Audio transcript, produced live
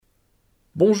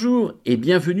Bonjour et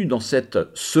bienvenue dans cette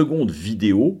seconde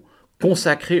vidéo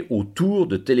consacrée au tour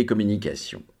de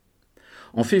télécommunications.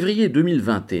 En février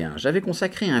 2021, j'avais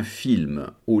consacré un film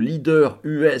au leader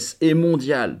US et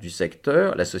mondial du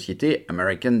secteur, la société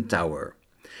American Tower.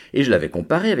 Et je l'avais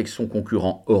comparé avec son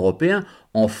concurrent européen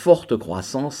en forte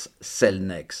croissance,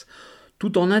 Cellnex,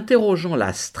 tout en interrogeant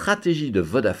la stratégie de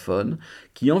Vodafone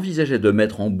qui envisageait de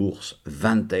mettre en bourse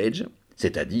Vantage,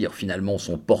 c'est-à-dire finalement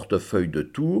son portefeuille de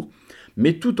tours,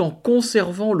 mais tout en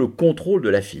conservant le contrôle de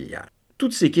la filiale.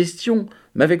 Toutes ces questions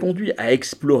m'avaient conduit à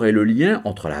explorer le lien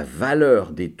entre la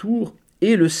valeur des tours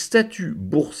et le statut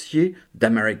boursier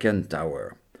d'American Tower.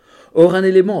 Or, un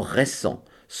élément récent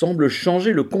semble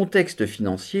changer le contexte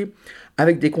financier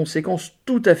avec des conséquences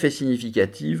tout à fait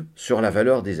significatives sur la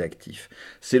valeur des actifs.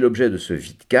 C'est l'objet de ce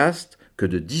vidcast que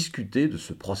de discuter de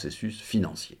ce processus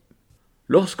financier.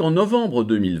 Lorsqu'en novembre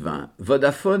 2020,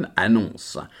 Vodafone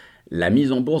annonce la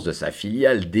mise en bourse de sa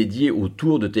filiale dédiée au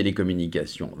tour de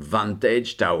télécommunications,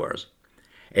 Vantage Towers,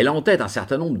 elle a en tête un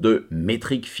certain nombre de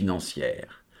métriques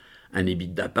financières. Un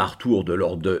EBITDA par tour de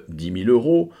l'ordre de 10 000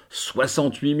 €,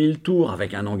 68 000 tours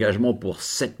avec un engagement pour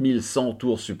 7 100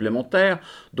 tours supplémentaires,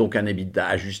 donc un EBITDA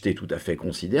ajusté tout à fait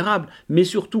considérable, mais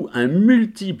surtout un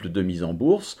multiple de mise en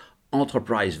bourse,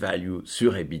 enterprise value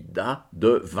sur EBITDA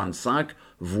de 25,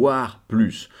 voire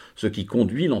plus, ce qui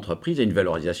conduit l'entreprise à une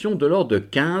valorisation de l'ordre de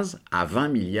 15 à 20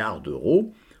 milliards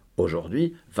d'euros.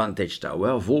 Aujourd'hui, Vantage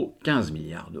Tower vaut 15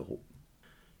 milliards d'euros.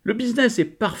 Le business est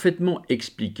parfaitement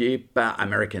expliqué par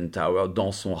American Tower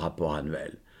dans son rapport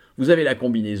annuel. Vous avez la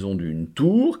combinaison d'une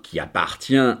tour qui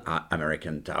appartient à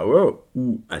American Tower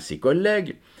ou à ses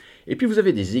collègues, et puis vous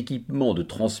avez des équipements de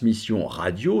transmission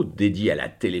radio dédiés à la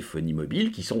téléphonie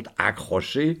mobile qui sont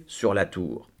accrochés sur la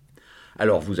tour.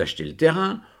 Alors vous achetez le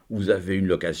terrain, vous avez une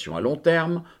location à long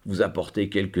terme, vous apportez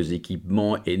quelques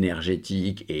équipements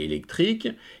énergétiques et électriques,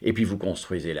 et puis vous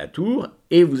construisez la tour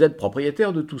et vous êtes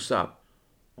propriétaire de tout ça.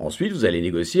 Ensuite, vous allez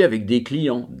négocier avec des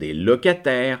clients, des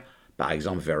locataires, par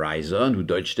exemple Verizon ou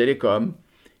Deutsche Telekom.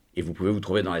 Et vous pouvez vous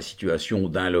trouver dans la situation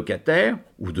d'un locataire,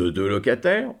 ou de 2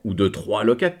 locataires, ou de 3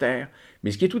 locataires.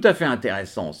 Mais ce qui est tout à fait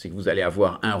intéressant, c'est que vous allez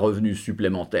avoir un revenu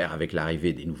supplémentaire avec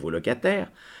l'arrivée des nouveaux locataires,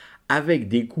 avec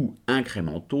des coûts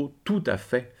incrémentaux tout à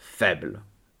fait faibles.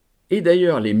 Et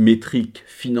d'ailleurs, les métriques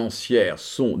financières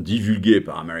sont divulguées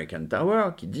par American Tower,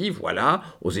 qui dit, voilà,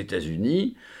 aux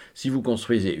États-Unis, si vous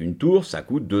construisez une tour, ça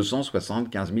coûte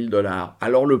 275 000 $.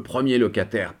 Alors le premier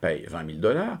locataire paye 20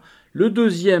 000 $, le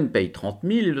deuxième paye 30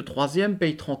 000 et le troisième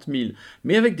paye 30 000.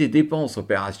 Mais avec des dépenses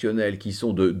opérationnelles qui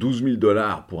sont de 12 000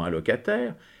 $ pour un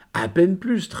locataire, à peine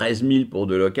plus 13 000 pour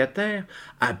 2 locataires,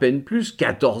 à peine plus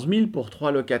 14 000 pour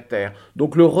 3 locataires.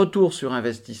 Donc le retour sur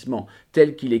investissement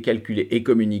tel qu'il est calculé et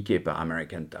communiqué par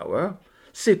American Tower,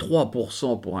 c'est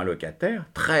 3% pour un locataire,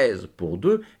 13 pour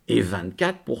 2 et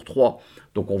 24 pour 3.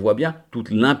 Donc on voit bien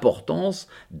toute l'importance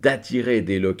d'attirer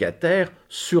des locataires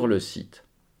sur le site.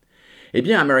 Eh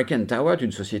bien, American Tower est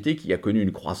une société qui a connu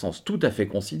une croissance tout à fait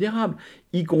considérable,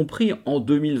 y compris en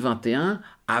 2021,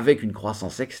 avec une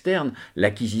croissance externe,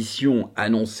 l'acquisition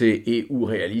annoncée et ou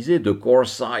réalisée de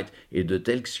CoreSite et de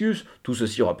Telxius, tout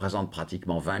ceci représente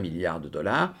pratiquement 20 milliards de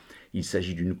 $. Il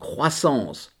s'agit d'une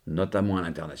croissance, notamment à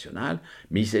l'international,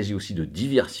 mais il s'agit aussi de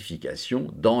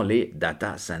diversification dans les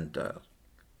data centers.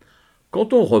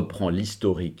 Quand on reprend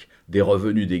l'historique des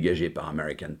revenus dégagés par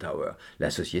American Tower, la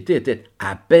société était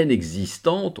à peine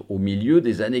existante au milieu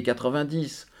des années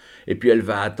 90. Et puis elle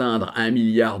va atteindre 1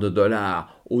 milliard de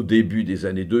dollars au début des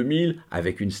années 2000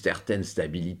 avec une certaine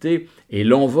stabilité. Et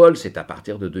l'envol, c'est à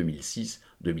partir de 2006,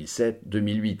 2007,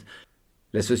 2008.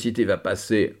 La société va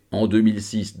passer en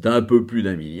 2006 d'un peu plus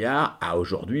d'1 milliard à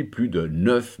aujourd'hui plus de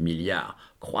 9 milliards.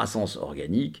 Croissance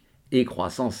organique et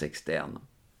croissance externe.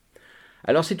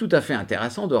 Alors c'est tout à fait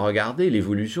intéressant de regarder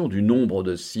l'évolution du nombre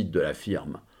de sites de la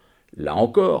firme. Là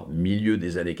encore, milieu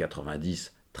des années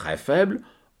 90, très faible,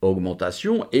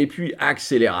 augmentation et puis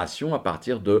accélération à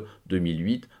partir de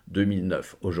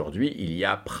 2008-2009. Aujourd'hui, il y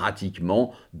a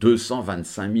pratiquement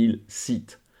 225 000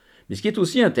 sites. Mais ce qui est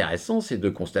aussi intéressant, c'est de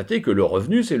constater que le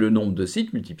revenu, c'est le nombre de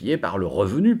sites multiplié par le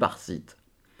revenu par site.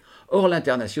 Or,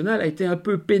 l'international a été un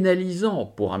peu pénalisant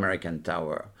pour American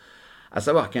Tower. À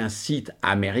savoir qu'un site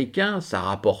américain, ça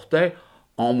rapportait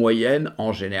en moyenne,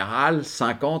 en général,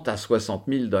 50 à 60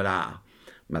 000 $.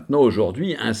 Maintenant,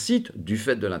 aujourd'hui, un site, du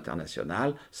fait de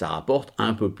l'international, ça rapporte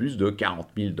un peu plus de 40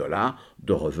 000 $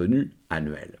 de revenus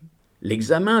annuels.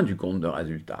 L'examen du compte de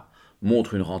résultat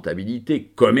montre une rentabilité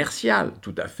commerciale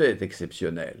tout à fait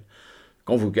exceptionnelle.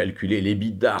 Quand vous calculez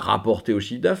l'EBITDA rapporté au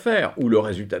chiffre d'affaires ou le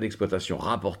résultat d'exploitation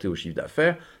rapporté au chiffre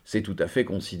d'affaires, c'est tout à fait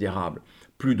considérable.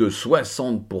 Plus de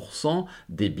 60%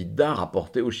 d'EBITDA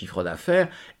rapporté au chiffre d'affaires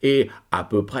et à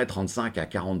peu près 35 à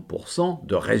 40%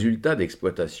 de résultats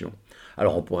d'exploitation.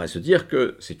 Alors on pourrait se dire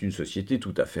que c'est une société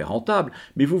tout à fait rentable,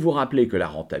 mais vous vous rappelez que la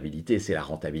rentabilité, c'est la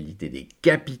rentabilité des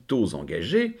capitaux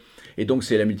engagés, et donc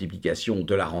c'est la multiplication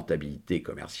de la rentabilité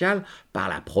commerciale par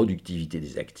la productivité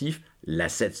des actifs,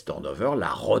 l'assets turnover, la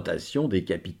rotation des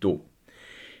capitaux.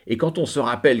 Et quand on se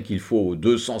rappelle qu'il faut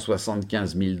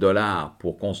 275 000 $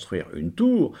 pour construire une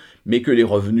tour, mais que les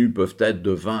revenus peuvent être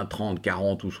de 20, 30,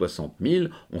 40 ou 60 000,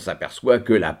 on s'aperçoit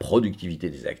que la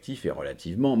productivité des actifs est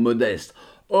relativement modeste.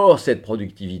 Or, cette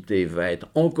productivité va être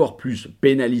encore plus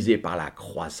pénalisée par la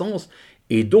croissance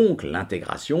et donc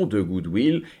l'intégration de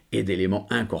goodwill et d'éléments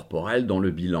incorporels dans le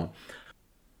bilan.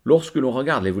 Lorsque l'on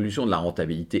regarde l'évolution de la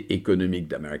rentabilité économique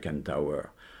d'American Tower,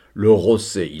 le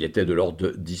ROCE, il était de l'ordre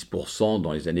de 10%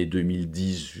 dans les années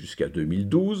 2010 jusqu'à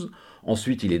 2012.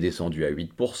 Ensuite, il est descendu à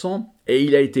 8% et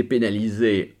il a été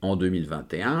pénalisé en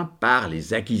 2021 par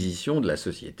les acquisitions de la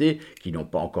société qui n'ont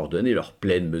pas encore donné leur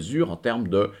pleine mesure en termes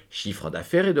de chiffre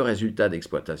d'affaires et de résultats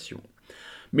d'exploitation.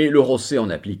 Mais le ROCE, en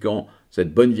appliquant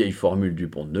cette bonne vieille formule du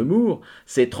pont de Nemours,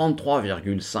 c'est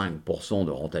 33,5%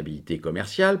 de rentabilité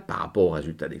commerciale par rapport au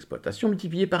résultat d'exploitation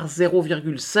multiplié par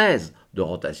 0,16 de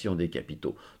rotation des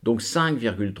capitaux, donc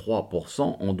 5,3%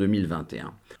 en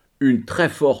 2021. Une très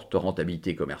forte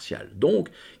rentabilité commerciale, donc,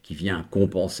 qui vient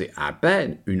compenser à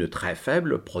peine une très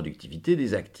faible productivité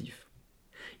des actifs.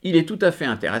 Il est tout à fait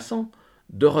intéressant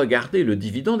de regarder le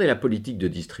dividende et la politique de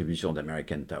distribution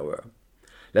d'American Tower.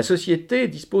 La société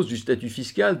dispose du statut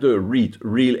fiscal de REIT,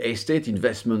 Real Estate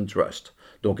Investment Trust.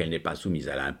 Donc elle n'est pas soumise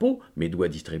à l'impôt, mais doit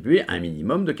distribuer un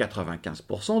minimum de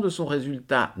 95% de son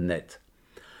résultat net.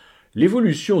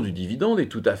 L'évolution du dividende est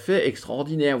tout à fait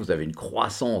extraordinaire. Vous avez une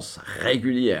croissance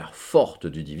régulière, forte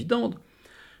du dividende.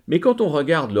 Mais quand on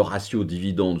regarde le ratio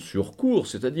dividende sur cours,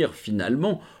 c'est-à-dire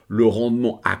finalement le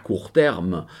rendement à court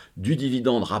terme du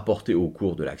dividende rapporté au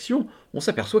cours de l'action, on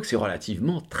s'aperçoit que c'est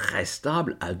relativement très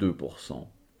stable à 2%.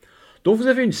 Donc vous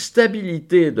avez une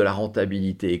stabilité de la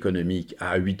rentabilité économique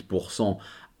à 8%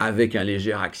 avec un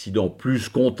léger accident plus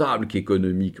comptable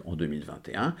qu'économique en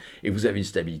 2021, et vous avez une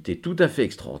stabilité tout à fait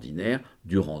extraordinaire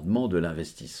du rendement de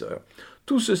l'investisseur.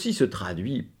 Tout ceci se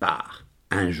traduit par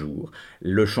un jour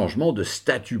le changement de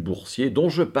statut boursier dont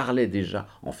je parlais déjà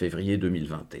en février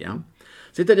 2021.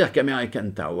 C'est-à-dire qu'American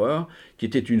Tower, qui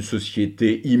était une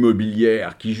société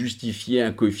immobilière qui justifiait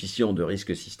un coefficient de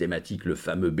risque systématique, le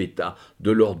fameux bêta,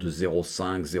 de l'ordre de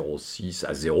 0,5, 0,6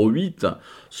 à 0,8,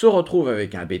 se retrouve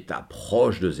avec un bêta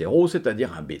proche de 0,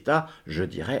 c'est-à-dire un bêta, je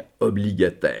dirais,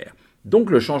 obligataire.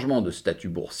 Donc le changement de statut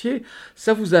boursier,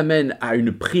 ça vous amène à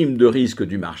une prime de risque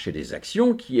du marché des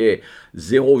actions qui est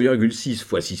 0,6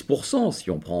 fois 6%,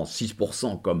 si on prend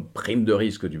 6% comme prime de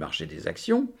risque du marché des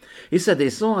actions, et ça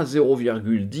descend à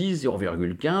 0,10,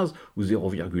 0,15 ou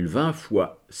 0,20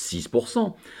 fois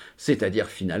 6%, c'est-à-dire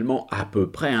finalement à peu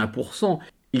près 1%.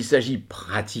 Il s'agit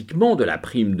pratiquement de la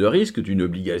prime de risque d'une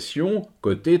obligation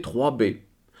cotée 3B.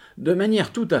 De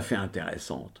manière tout à fait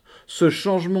intéressante, ce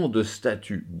changement de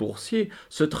statut boursier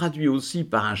se traduit aussi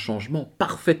par un changement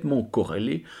parfaitement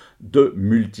corrélé de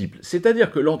multiples.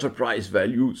 C'est-à-dire que l'enterprise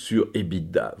value sur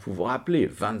EBITDA, vous vous rappelez,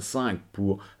 25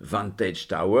 pour Vantage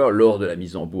Tower lors de la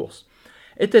mise en bourse,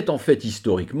 était en fait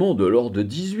historiquement de l'ordre de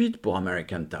 18 pour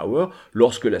American Tower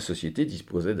lorsque la société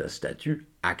disposait d'un statut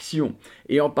action.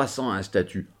 Et en passant à un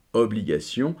statut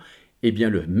obligation, eh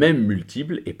bien le même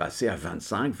multiple est passé à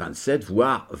 25, 27,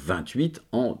 voire 28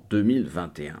 en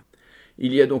 2021.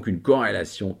 Il y a donc une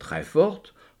corrélation très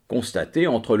forte constatée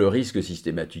entre le risque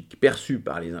systématique perçu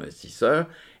par les investisseurs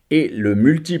et le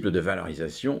multiple de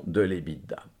valorisation de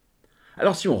l'EBITDA.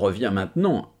 Alors si on revient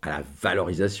maintenant à la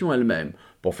valorisation elle-même,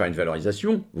 pour faire une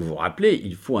valorisation, vous vous rappelez,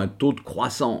 il faut un taux de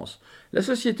croissance. La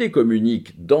société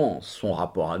communique dans son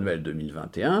rapport annuel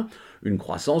 2021 une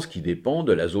croissance qui dépend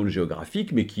de la zone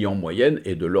géographique, mais qui en moyenne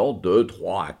est de l'ordre de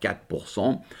 3 à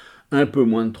 4%, un peu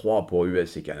moins de 3 pour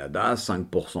US et Canada,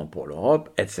 5% pour l'Europe,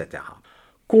 etc.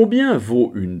 Combien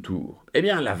vaut une tour ? Eh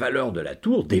bien, la valeur de la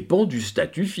tour dépend du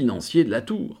statut financier de la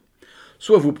tour.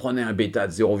 Soit vous prenez un bêta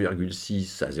de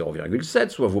 0,6 à 0,7,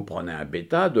 soit vous prenez un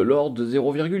bêta de l'ordre de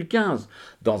 0,15.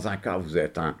 Dans un cas, vous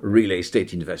êtes un Real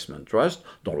Estate Investment Trust,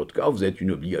 dans l'autre cas, vous êtes une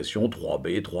obligation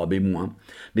 3B, 3B-.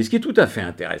 Mais ce qui est tout à fait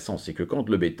intéressant, c'est que quand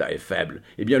le bêta est faible,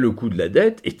 eh bien le coût de la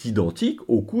dette est identique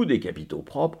au coût des capitaux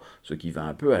propres, ce qui va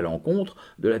un peu à l'encontre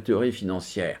de la théorie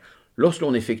financière. Lorsque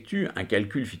l'on effectue un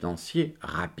calcul financier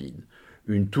rapide,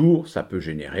 Une tour, ça peut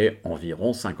générer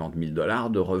environ 50 000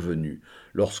 $ de revenus.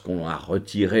 Lorsqu'on a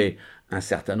retiré un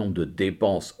certain nombre de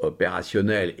dépenses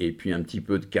opérationnelles et puis un petit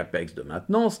peu de capex de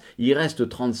maintenance, il reste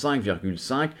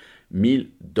 35,5 000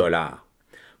 $.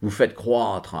 Vous faites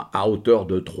croître à hauteur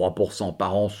de 3%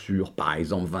 par an sur, par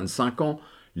exemple, 25 ans.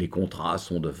 Les contrats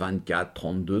sont de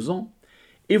 24-32 ans.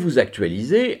 Et vous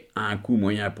actualisez à un coût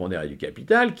moyen pondéré du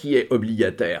capital qui est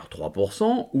obligataire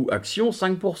 3% ou action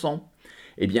 5%.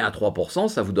 Eh bien, à 3%,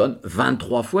 ça vous donne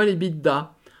 23 fois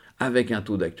l'EBITDA. Avec un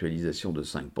taux d'actualisation de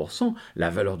 5%, la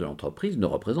valeur de l'entreprise ne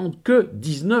représente que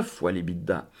 19 fois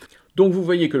l'EBITDA. Donc vous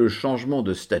voyez que le changement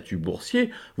de statut boursier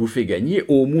vous fait gagner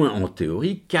au moins en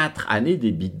théorie 4 années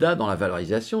d'EBITDA dans la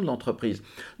valorisation de l'entreprise.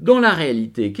 Dans la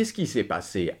réalité, qu'est-ce qui s'est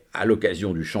passé à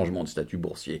l'occasion du changement de statut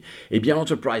boursier? Eh bien,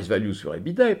 l'enterprise value sur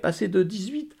EBITDA est passé de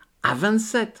 18 à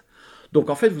 27. Donc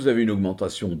en fait, vous avez une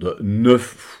augmentation de 9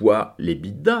 fois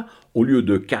l'EBITDA au lieu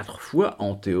de 4 fois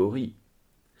en théorie.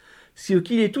 Ce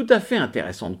qu'il est tout à fait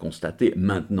intéressant de constater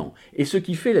maintenant, et ce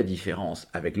qui fait la différence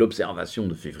avec l'observation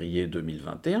de février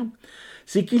 2021,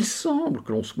 c'est qu'il semble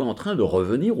que l'on soit en train de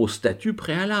revenir au statut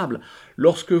préalable.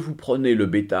 Lorsque vous prenez le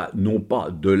bêta, non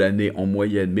pas de l'année en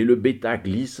moyenne, mais le bêta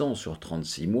glissant sur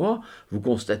 36 mois, vous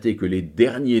constatez que les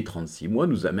derniers 36 mois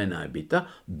nous amènent à un bêta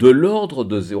de l'ordre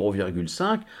de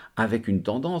 0,5 avec une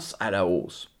tendance à la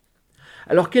hausse.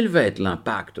 Alors quel va être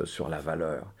l'impact sur la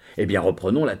valeur? Eh bien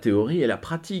reprenons la théorie et la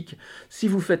pratique. Si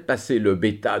vous faites passer le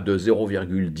bêta de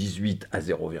 0,18 à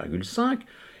 0,5,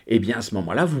 eh bien à ce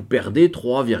moment-là vous perdez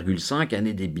 3,5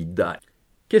 années d'EBITDA.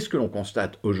 Qu'est-ce que l'on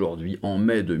constate aujourd'hui en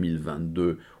mai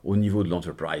 2022 au niveau de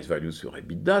l'enterprise value sur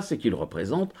EBITDA? C'est qu'il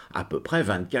représente à peu près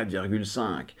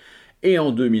 24,5. Et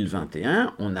en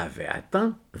 2021, on avait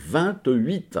atteint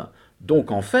 28.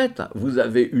 Donc en fait, vous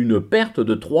avez une perte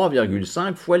de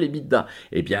 3,5 fois l'EBITDA.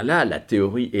 Et bien là, la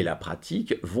théorie et la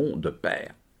pratique vont de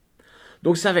pair.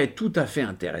 Donc ça va être tout à fait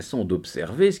intéressant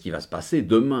d'observer ce qui va se passer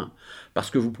demain, parce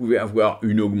que vous pouvez avoir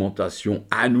une augmentation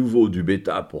à nouveau du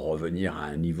bêta pour revenir à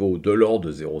un niveau de l'ordre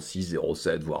de 0,6,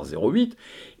 0,7, voire 0,8,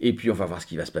 et puis on va voir ce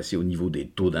qui va se passer au niveau des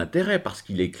taux d'intérêt, parce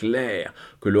qu'il est clair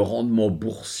que le rendement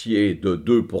boursier de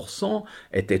 2%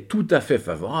 était tout à fait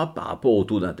favorable par rapport au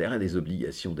taux d'intérêt des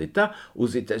obligations d'État aux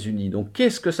États-Unis. Donc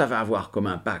qu'est-ce que ça va avoir comme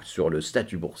impact sur le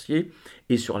statut boursier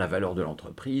et sur la valeur de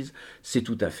l'entreprise? C'est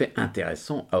tout à fait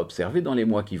intéressant à observer dans les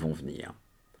mois qui vont venir.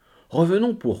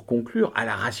 Revenons pour conclure à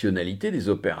la rationalité des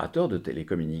opérateurs de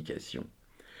télécommunications.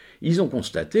 Ils ont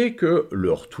constaté que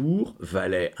leur tour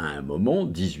valait à un moment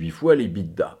 18 fois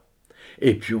l'EBITDA.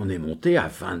 Et puis on est monté à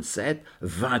 27,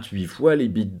 28 fois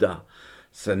l'EBITDA.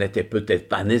 Ça n'était peut-être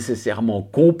pas nécessairement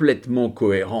complètement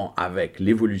cohérent avec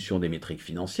l'évolution des métriques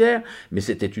financières, mais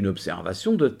c'était une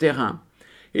observation de terrain.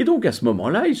 Et donc à ce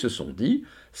moment-là, ils se sont dit,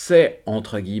 c'est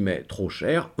entre guillemets trop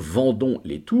cher, vendons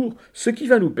les tours, ce qui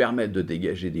va nous permettre de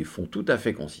dégager des fonds tout à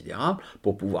fait considérables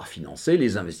pour pouvoir financer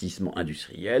les investissements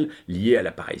industriels liés à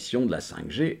l'apparition de la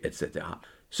 5G, etc.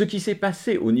 Ce qui s'est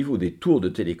passé au niveau des tours de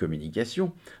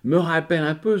télécommunications me rappelle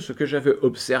un peu ce que j'avais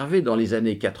observé dans les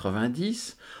années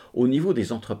 90 au niveau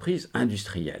des entreprises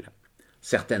industrielles.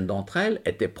 Certaines d'entre elles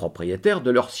étaient propriétaires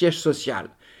de leur siège social.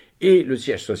 Et le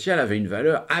siège social avait une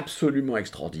valeur absolument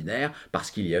extraordinaire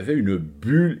parce qu'il y avait une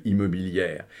bulle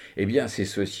immobilière. Eh bien, ces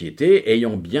sociétés,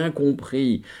 ayant bien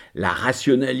compris la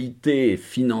rationalité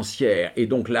financière et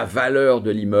donc la valeur de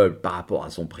l'immeuble par rapport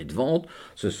à son prix de vente,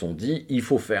 se sont dit, il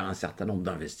faut faire un certain nombre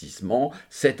d'investissements,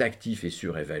 cet actif est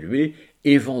surévalué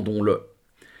et vendons-le.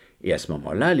 Et à ce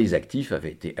moment-là, les actifs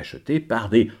avaient été achetés par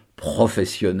des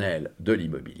professionnels de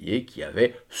l'immobilier qui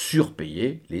avaient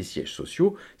surpayé les sièges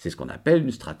sociaux. C'est ce qu'on appelle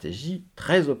une stratégie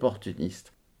très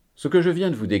opportuniste. Ce que je viens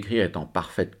de vous décrire est en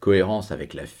parfaite cohérence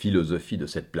avec la philosophie de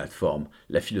cette plateforme,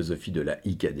 la philosophie de la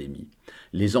Académie.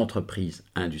 Les entreprises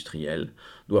industrielles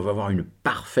doivent avoir une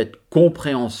parfaite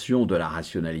compréhension de la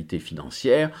rationalité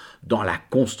financière dans la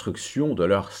construction de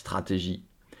leur stratégie.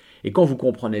 Et quand vous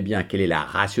comprenez bien quelle est la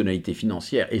rationalité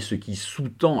financière et ce qui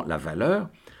sous-tend la valeur,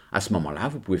 à ce moment-là,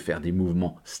 vous pouvez faire des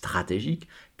mouvements stratégiques,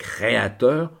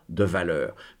 créateurs de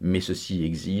valeur. Mais ceci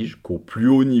exige qu'au plus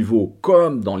haut niveau,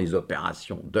 comme dans les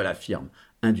opérations de la firme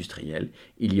industrielle,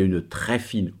 il y ait une très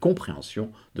fine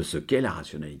compréhension de ce qu'est la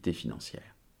rationalité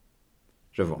financière.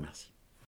 Je vous remercie.